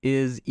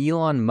Is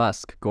Elon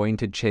Musk going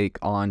to take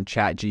on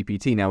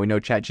ChatGPT? Now, we know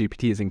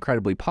ChatGPT is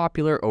incredibly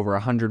popular, over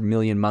 100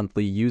 million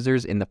monthly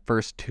users in the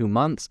first 2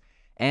 months,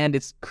 and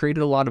it's created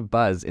a lot of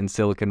buzz in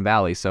Silicon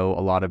Valley. So a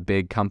lot of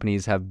big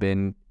companies have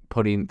been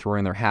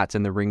throwing their hats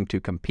in the ring to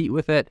compete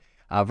with it.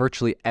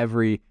 Virtually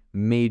every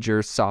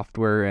major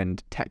software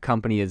and tech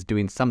company is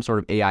doing some sort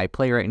of AI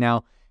play right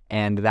now.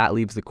 And that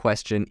leaves the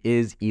question,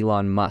 is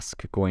Elon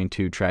Musk going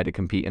to try to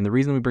compete? And the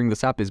reason we bring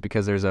this up is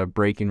because there's a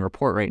breaking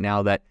report right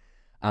now that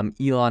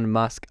Elon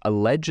Musk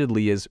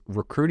allegedly is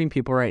recruiting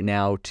people right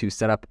now to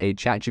set up a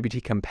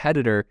ChatGPT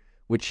competitor,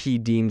 which he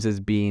deems as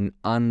being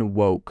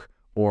unwoke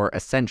or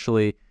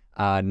essentially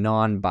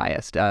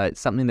non-biased.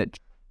 Something that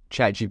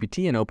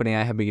ChatGPT and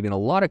OpenAI have been getting a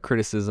lot of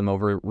criticism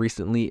over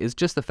recently is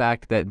just the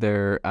fact that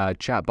their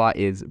chatbot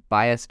is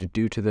biased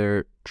due to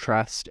their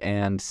trust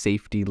and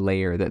safety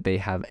layer that they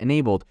have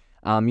enabled.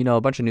 A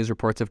bunch of news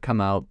reports have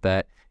come out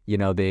that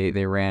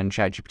they ran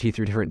ChatGPT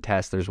through different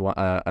tests. There's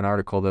an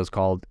article that was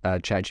called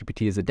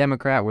ChatGPT is a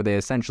Democrat, where they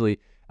essentially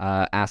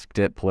asked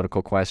it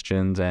political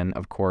questions, and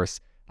of course,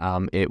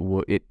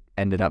 it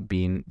ended up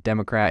being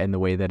Democrat in the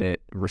way that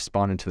it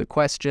responded to the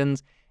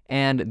questions.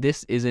 And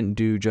this isn't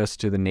due just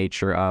to the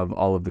nature of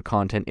all of the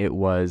content it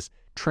was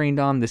trained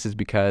on. This is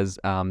because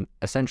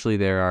essentially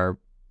there are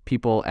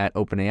people at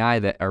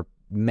OpenAI that are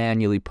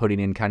manually putting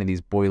in kind of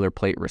these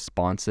boilerplate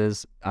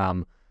responses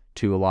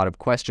to a lot of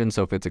questions.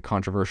 So if it's a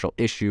controversial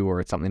issue or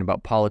it's something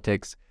about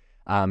politics,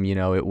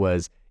 it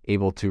was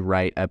able to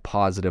write a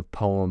positive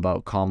poem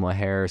about Kamala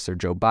Harris or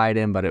Joe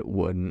Biden, but it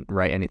wouldn't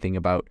write anything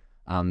about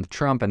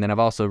Trump. And then I've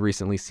also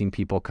recently seen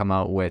people come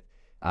out with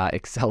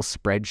Excel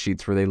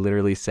spreadsheets where they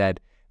literally said,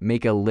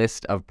 make a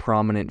list of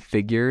prominent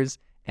figures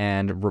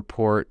and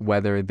report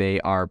whether they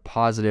are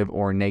positive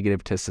or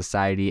negative to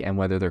society and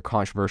whether they're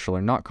controversial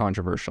or not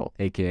controversial,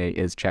 aka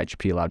is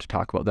ChatGPT allowed to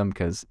talk about them?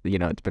 Because,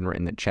 it's been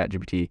written that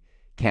ChatGPT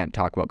can't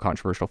talk about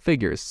controversial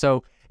figures.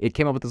 So it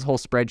came up with this whole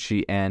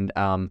spreadsheet, and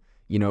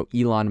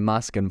Elon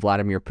Musk and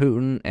Vladimir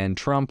Putin and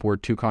Trump were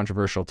too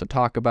controversial to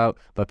talk about,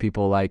 but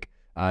people like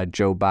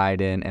Joe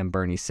Biden and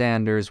Bernie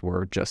Sanders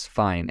were just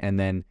fine. And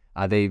then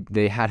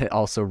they had it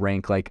also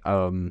rank like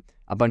a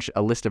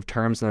list of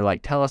terms, and they're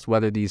like, tell us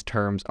whether these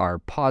terms are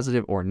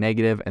positive or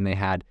negative. And they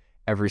had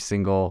every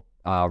single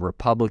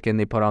Republican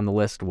they put on the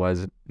list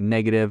was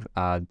negative.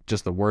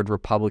 Just the word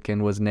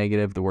Republican was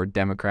negative. The word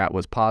Democrat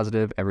was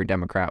positive. Every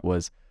Democrat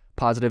was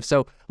positive.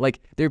 So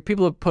there are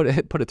people have put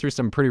it through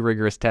some pretty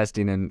rigorous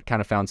testing and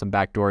kind of found some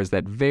backdoors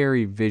that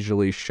very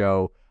visually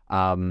show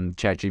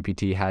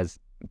ChatGPT has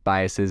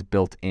biases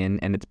built in,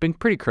 and it's been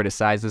pretty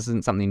criticized. This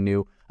isn't something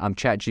new.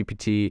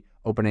 ChatGPT,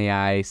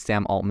 OpenAI,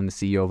 Sam Altman, the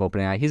CEO of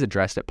OpenAI, he's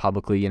addressed it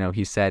publicly.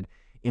 He said,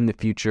 in the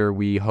future,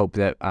 we hope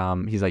that,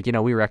 he's like,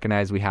 we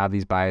recognize we have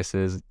these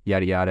biases,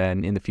 yada, yada.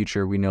 And in the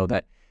future, we know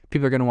that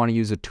people are going to want to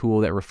use a tool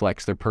that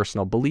reflects their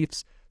personal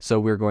beliefs. So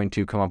we're going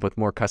to come up with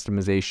more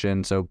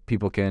customization so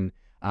people can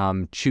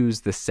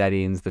choose the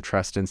settings, the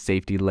trust and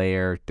safety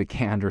layer, the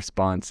canned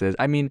responses.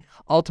 I mean,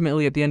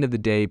 ultimately, at the end of the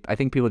day, I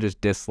think people just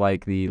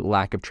dislike the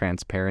lack of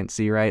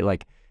transparency, right?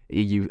 Like,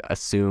 you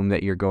assume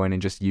that you're going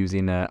and just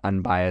using an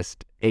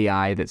unbiased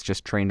AI that's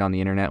just trained on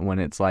the internet when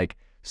it's like,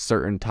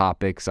 certain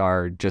topics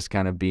are just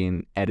kind of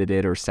being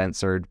edited or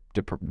censored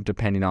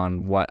depending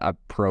on what a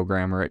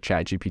programmer at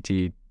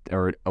ChatGPT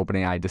or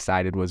OpenAI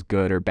decided was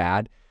good or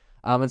bad.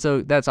 And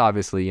so that's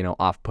obviously,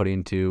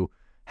 off-putting to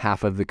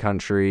half of the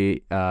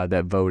country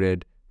that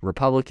voted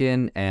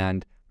Republican.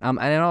 And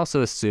I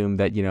also assume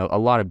that, a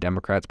lot of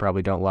Democrats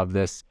probably don't love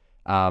this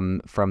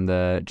from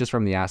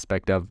the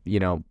aspect of,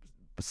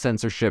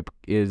 censorship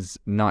is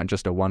not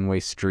just a one-way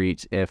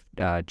street. If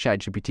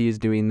ChatGPT is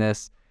doing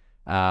this,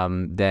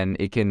 then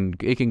it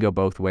can go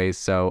both ways.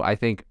 So I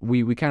think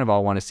we kind of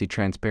all want to see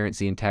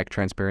transparency in tech,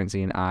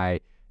 transparency in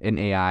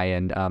AI,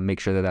 and make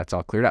sure that that's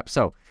all cleared up.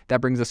 So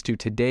that brings us to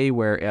today,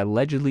 where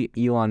allegedly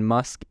Elon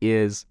Musk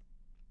is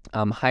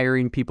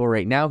hiring people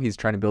right now. He's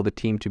trying to build a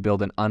team to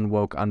build an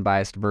unwoke,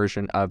 unbiased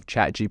version of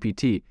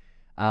ChatGPT.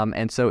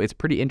 And so it's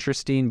pretty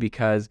interesting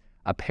because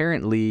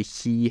apparently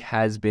he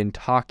has been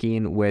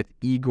talking with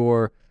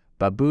Igor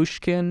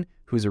Babushkin,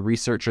 who's a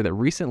researcher that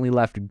recently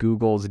left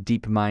Google's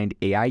DeepMind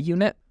AI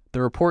unit.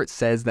 The report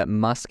says that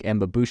Musk and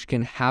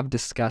Babushkin have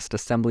discussed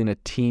assembling a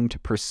team to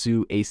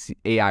pursue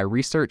AI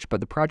research,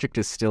 but the project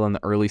is still in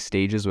the early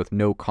stages with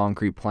no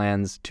concrete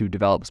plans to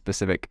develop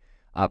specific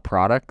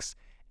products.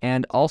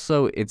 And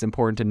also, it's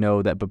important to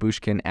know that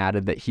Babushkin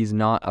added that he's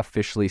not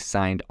officially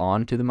signed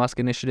on to the Musk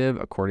initiative,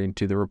 according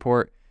to the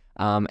report.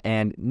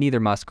 And neither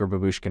Musk or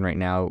Babushkin right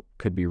now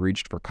could be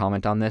reached for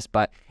comment on this.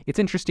 But it's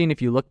interesting,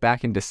 if you look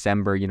back in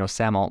December,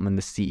 Sam Altman,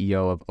 the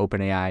CEO of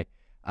OpenAI,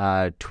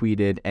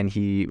 tweeted, and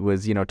he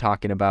was,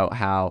 talking about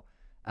how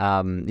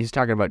he's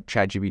talking about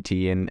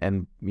ChatGPT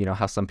and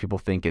how some people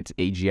think it's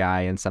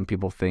AGI and some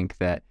people think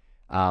that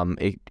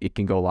it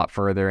can go a lot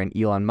further. And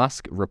Elon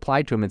Musk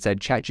replied to him and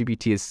said,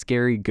 ChatGPT is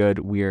scary good.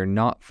 We are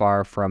not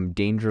far from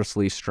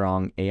dangerously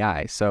strong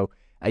AI. So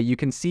you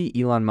can see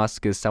Elon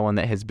Musk is someone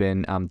that has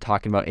been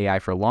talking about AI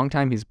for a long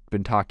time. He's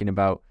been talking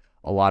about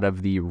a lot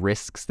of the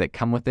risks that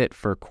come with it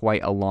for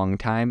quite a long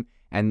time.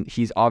 And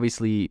he's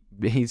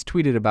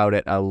tweeted about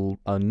it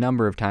a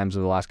number of times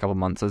over the last couple of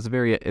months. So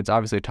it's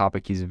obviously a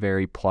topic he's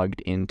very plugged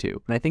into.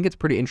 And I think it's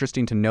pretty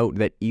interesting to note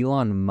that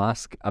Elon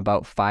Musk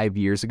about 5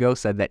 years ago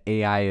said that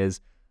AI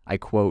is, I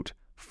quote,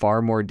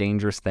 far more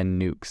dangerous than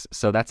nukes.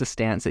 So that's a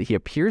stance that he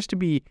appears to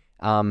be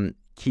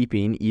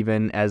keeping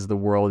even as the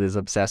world is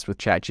obsessed with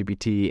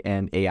ChatGPT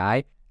and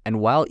AI. And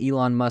while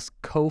Elon Musk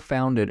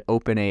co-founded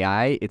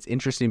OpenAI, it's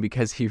interesting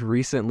because he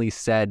recently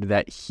said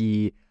that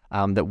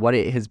that what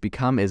it has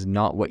become is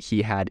not what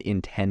he had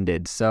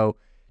intended. So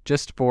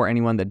just for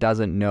anyone that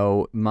doesn't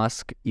know,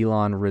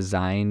 Elon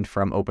resigned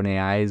from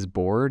OpenAI's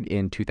board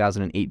in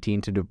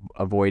 2018 to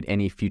avoid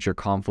any future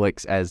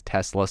conflicts as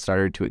Tesla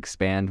started to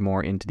expand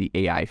more into the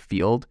AI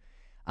field.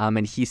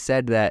 And he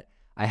said that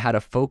I had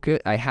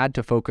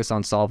to focus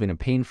on solving a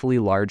painfully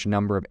large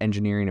number of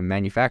engineering and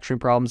manufacturing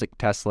problems at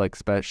Tesla,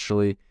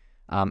 especially,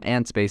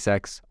 and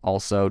SpaceX.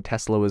 Also,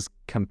 Tesla was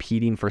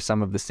competing for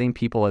some of the same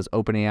people as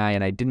OpenAI,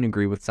 and I didn't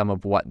agree with some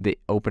of what the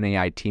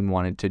OpenAI team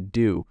wanted to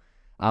do.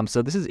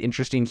 So this is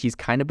interesting. He's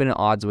kind of been at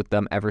odds with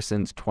them ever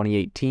since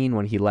 2018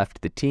 when he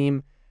left the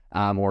team,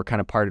 or kind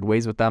of parted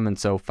ways with them. And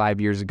so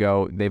 5 years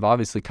ago, they've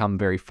obviously come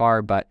very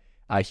far, but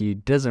he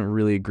doesn't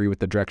really agree with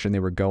the direction they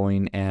were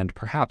going and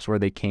perhaps where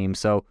they came.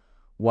 So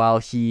while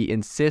he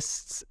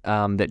insists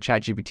that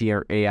ChatGPT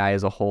or AI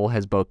as a whole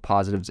has both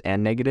positives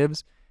and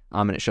negatives,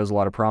 and it shows a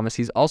lot of promise,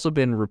 he's also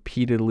been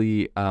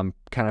repeatedly kind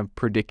of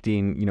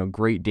predicting,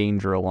 great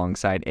danger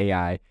alongside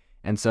AI.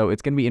 And so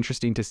it's going to be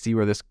interesting to see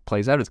where this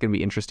plays out. It's going to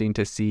be interesting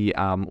to see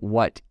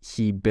what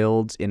he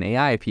builds in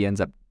AI if he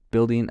ends up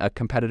building a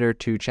competitor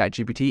to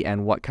ChatGPT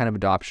and what kind of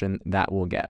adoption that will get.